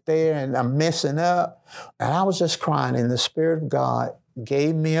to get there and I'm messing up. And I was just crying, and the Spirit of God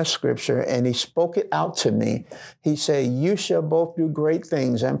gave me a scripture and he spoke it out to me. He said, you shall both do great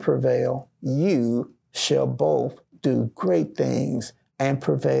things and prevail. You shall both do great things and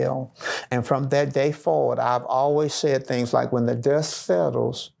prevail. And from that day forward, I've always said things like, when the dust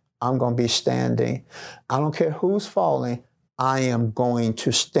settles, I'm going to be standing. I don't care who's falling, I am going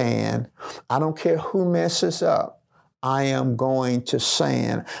to stand. I don't care who messes up, I am going to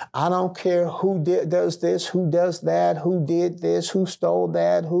stand. I don't care who does this, who does that, who did this, who stole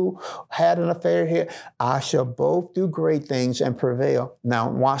that, who had an affair here. I shall both do great things and prevail. Now,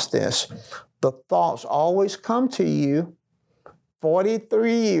 watch this. The thoughts always come to you.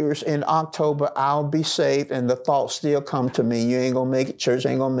 43 years in October, I'll be saved, and the thoughts still come to me. You ain't going to make it. Church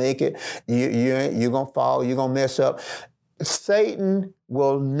ain't going to make it. You're going to fall. You're going to mess up. Satan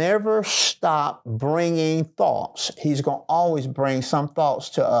will never stop bringing thoughts. He's going to always bring some thoughts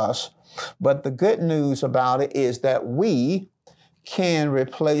to us. But the good news about it is that we can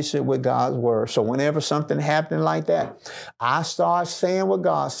replace it with God's word. So whenever something happened like that, I start saying what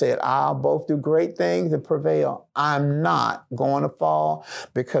God said. I'll both do great things and prevail. I'm not going to fall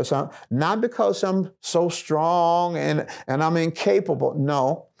because I'm so strong and I'm incapable.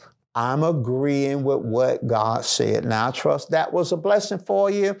 No, I'm agreeing with what God said. Now, I trust that was a blessing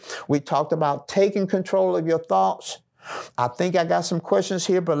for you. We talked about taking control of your thoughts. I think I got some questions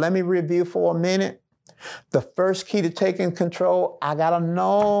here, but let me review for a minute. The first key to taking control, I gotta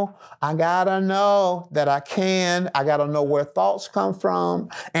know that I can. I gotta know where thoughts come from.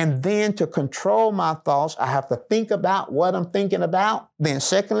 And then to control my thoughts, I have to think about what I'm thinking about. Then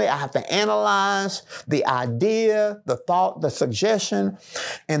secondly, I have to analyze the idea, the thought, the suggestion.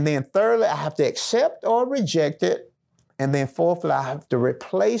 And then thirdly, I have to accept or reject it. And then fourthly, I have to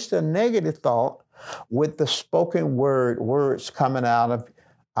replace the negative thought with the spoken words coming out of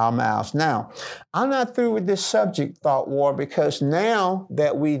our mouths. Now, I'm not through with this subject, thought war, because now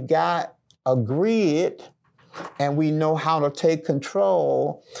that we've got a grid and we know how to take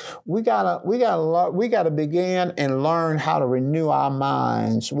control, we gotta begin and learn how to renew our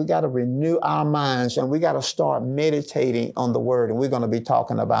minds. We gotta renew our minds, and we gotta start meditating on the word. And we're gonna be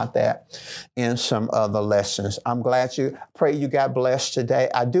talking about that in some other lessons. Pray you got blessed today.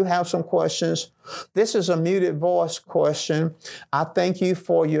 I do have some questions. This is a muted voice question. I thank you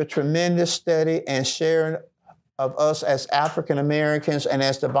for your tremendous study and sharing of us as African Americans and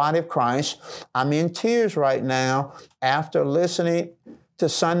as the body of Christ. I'm in tears right now after listening to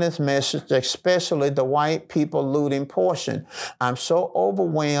Sunday's message, especially the white people looting portion. I'm so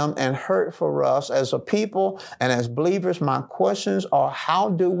overwhelmed and hurt for us as a people and as believers. My questions are, how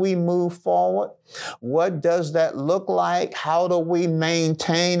do we move forward? What does that look like? How do we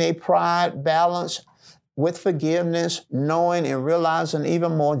maintain a pride balance with forgiveness, knowing and realizing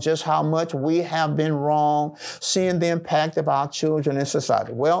even more just how much we have been wrong, seeing the impact of our children in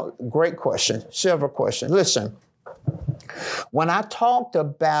society? Well, great question. Several questions. Listen, when I talked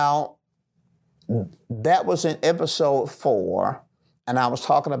about, that was in episode 4, and I was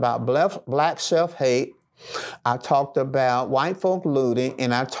talking about black self-hate. I talked about white folk looting,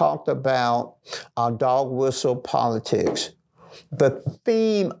 and I talked about dog whistle politics. The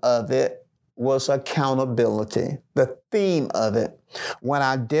theme of it was accountability. The theme of it. When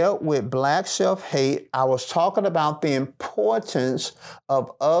I dealt with black self-hate, I was talking about the importance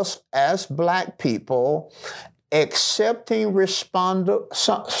of us as black people accepting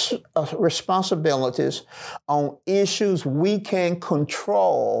responsibilities on issues we can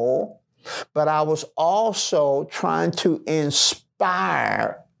control, but I was also trying to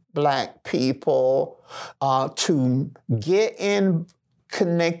inspire black people to get in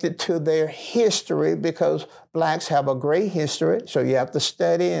connected to their history, because blacks have a great history. So you have to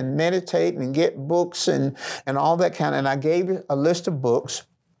study and meditate and get books and all that kind of, and I gave you a list of books.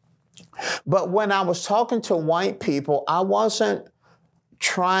 But when I was talking to white people, I wasn't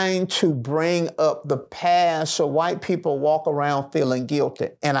trying to bring up the past so white people walk around feeling guilty.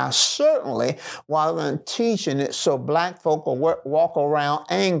 And I certainly wasn't teaching it so black folk will walk around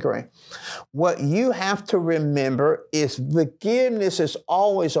angry. What you have to remember is forgiveness is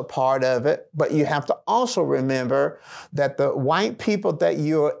always a part of it, but you have to also remember that the white people that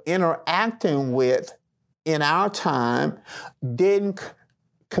you're interacting with in our time didn't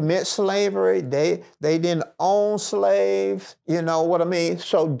commit slavery. They didn't own slaves. You know what I mean?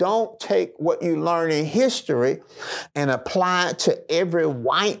 So don't take what you learn in history and apply it to every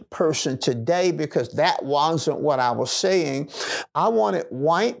white person today, because that wasn't what I was saying. I wanted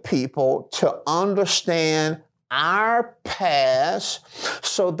white people to understand our past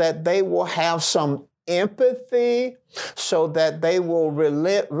so that they will have some empathy, so that they will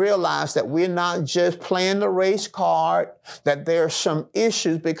realize that we're not just playing the race card, that there are some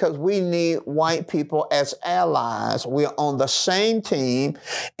issues, because we need white people as allies. We're on the same team,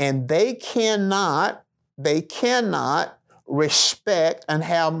 and they cannot respect and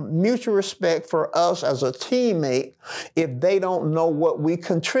have mutual respect for us as a teammate if they don't know what we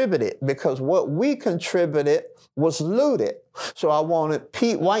contributed, because what we contributed was looted. So I wanted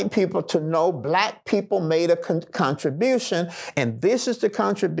white people to know black people made a contribution, and this is the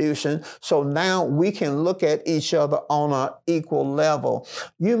contribution. So now we can look at each other on an equal level.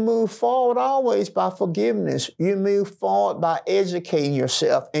 You move forward always by forgiveness. You move forward by educating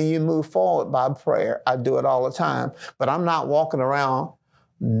yourself, and you move forward by prayer. I do it all the time, but I'm not walking around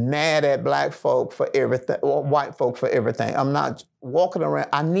mad at black folk for everything, or white folk for everything. I'm not walking around.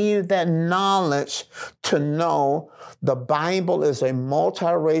 I needed that knowledge to know the Bible is a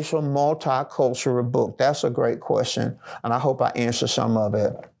multiracial, multicultural book. That's a great question, and I hope I answer some of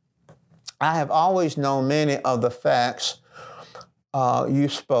it. I have always known many of the facts you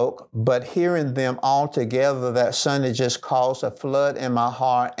spoke, but hearing them all together that Sunday just caused a flood in my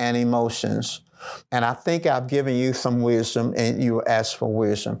heart and emotions. And I think I've given you some wisdom, and you asked for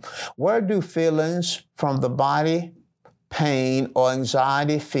wisdom. Where do feelings from the body, pain, or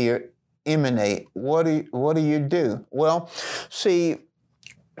anxiety, fear emanate? What do you do? Well, see,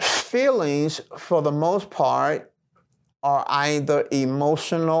 feelings, for the most part, are either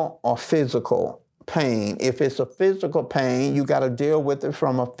emotional or physical pain. If it's a physical pain, you got to deal with it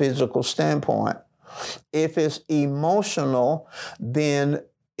from a physical standpoint. If it's emotional, then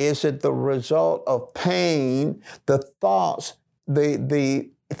is it the result of pain? The thoughts,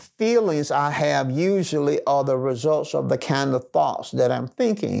 the feelings I have usually are the results of the kind of thoughts that I'm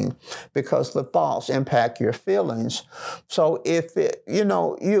thinking, because the thoughts impact your feelings. So if it,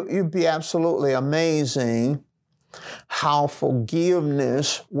 you'd be absolutely amazing how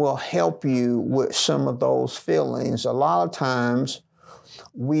forgiveness will help you with some of those feelings. A lot of times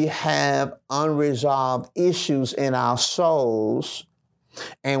we have unresolved issues in our souls,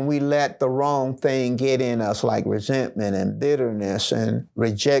 and we let the wrong thing get in us, like resentment and bitterness and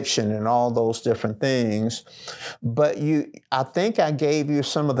rejection and all those different things. But I think I gave you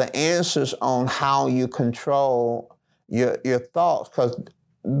some of the answers on how you control your thoughts, because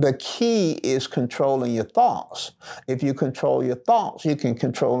the key is controlling your thoughts. If you control your thoughts, you can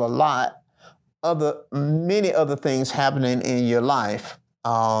control many other things happening in your life.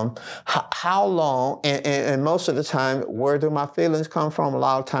 How long, and most of the time, where do my feelings come from? A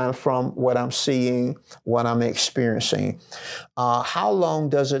lot of times from what I'm seeing, what I'm experiencing. How long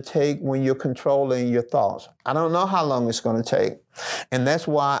does it take when you're controlling your thoughts? I don't know how long it's going to take. And that's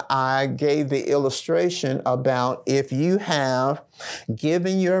why I gave the illustration about if you have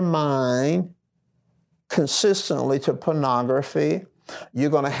given your mind consistently to pornography,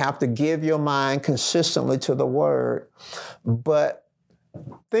 you're going to have to give your mind consistently to the Word. But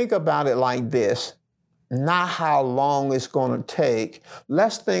think about it like this, not how long it's going to take.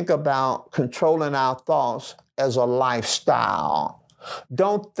 Let's think about controlling our thoughts as a lifestyle.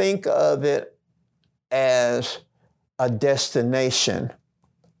 Don't think of it as a destination,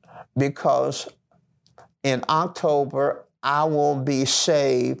 because in October, I will be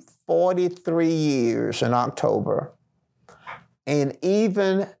saved 43 years in October. And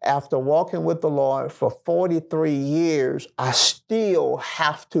even after walking with the Lord for 43 years, I still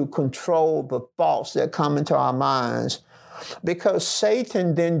have to control the thoughts that come into our minds, because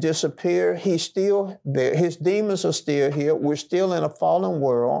Satan didn't disappear. He's still there. His demons are still here. We're still in a fallen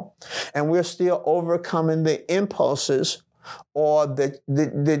world, and we're still overcoming the impulses or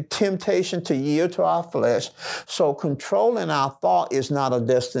the temptation to yield to our flesh. So controlling our thought is not a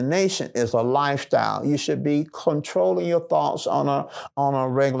destination, it's a lifestyle. You should be controlling your thoughts on a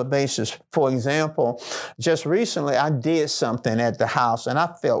regular basis. For example, just recently I did something at the house, and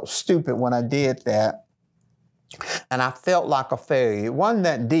I felt stupid when I did that. And I felt like a failure. It wasn't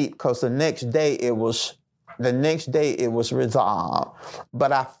that deep, because the next day it was resolved.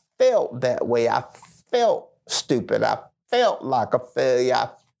 But I felt that way. I felt stupid. I felt like a failure. I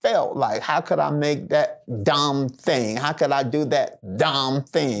felt like, how could I make that dumb thing? How could I do that dumb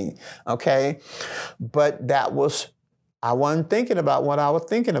thing? Okay? But I wasn't thinking about what I was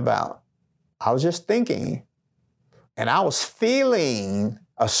thinking about. I was just thinking. and I was feeling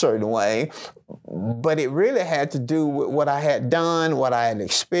a certain way, but it really had to do with what I had done, what I had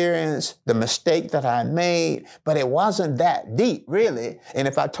experienced, the mistake that I made, but it wasn't that deep, really. And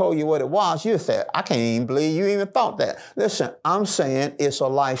if I told you what it was, you'd say, I can't even believe you even thought that. Listen, I'm saying it's a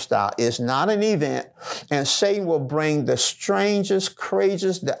lifestyle. It's not an event, and Satan will bring the strangest,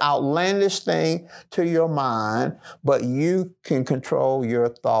 craziest, the outlandish thing to your mind, but you can control your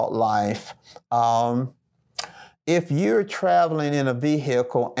thought life. If you're traveling in a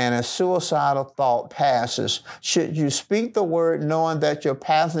vehicle and a suicidal thought passes, should you speak the word knowing that your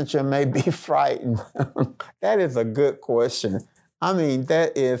passenger may be frightened? That is a good question. I mean,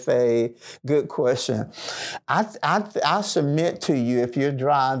 that is a good question. I submit to you, if you're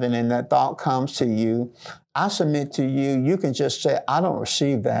driving and that thought comes to you, I submit to you, you can just say, I don't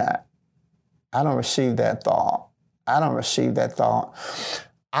receive that. I don't receive that thought. I don't receive that thought.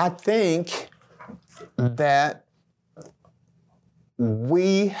 I think that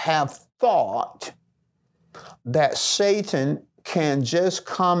we have thought that Satan can just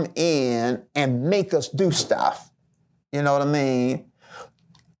come in and make us do stuff. You know what I mean?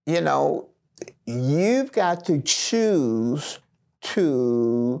 You know, you've got to choose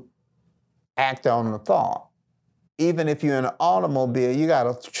to act on the thought. Even if you're in an automobile, you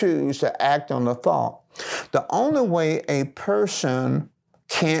got to choose to act on the thought. The only way a person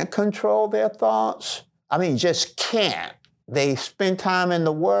can't control their thoughts, just can't. They spend time in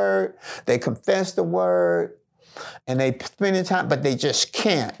the Word, they confess the Word, and they spend time, but they just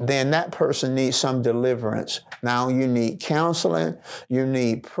can't. Then that person needs some deliverance. Now you need counseling, you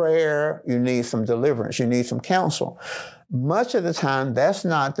need prayer, you need some deliverance, you need some counsel. Much of the time, that's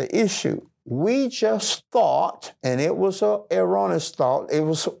not the issue. We just thought, and it was an erroneous thought, it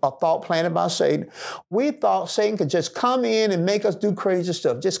was a thought planted by Satan. We thought Satan could just come in and make us do crazy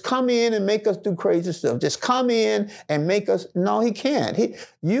stuff. Just come in and make us do crazy stuff. Just come in and make us, no, he can't.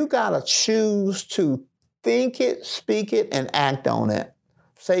 You got to choose to think it, speak it, and act on it.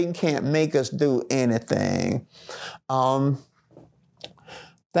 Satan can't make us do anything.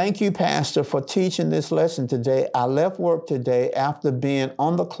 Thank you, Pastor, for teaching this lesson today. I left work today after being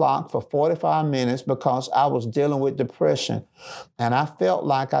on the clock for 45 minutes because I was dealing with depression, and I felt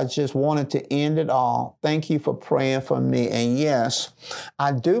like I just wanted to end it all. Thank you for praying for me. And yes,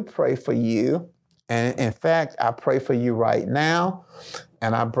 I do pray for you. And in fact, I pray for you right now,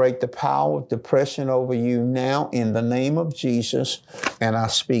 and I break the power of depression over you now in the name of Jesus. And I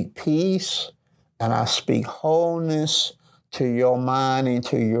speak peace, and I speak wholeness to your mind and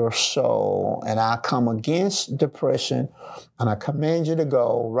to your soul. And I come against depression, and I command you to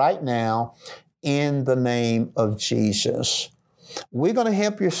go right now in the name of Jesus. We're going to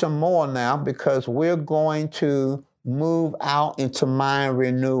help you some more now because we're going to move out into mind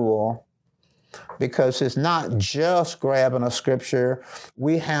renewal, because it's not just grabbing a scripture.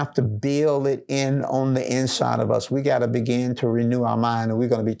 We have to build it in on the inside of us. We got to begin to renew our mind, and we're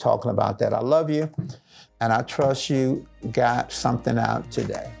going to be talking about that. I love you, and I trust you got something out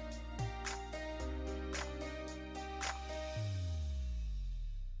today.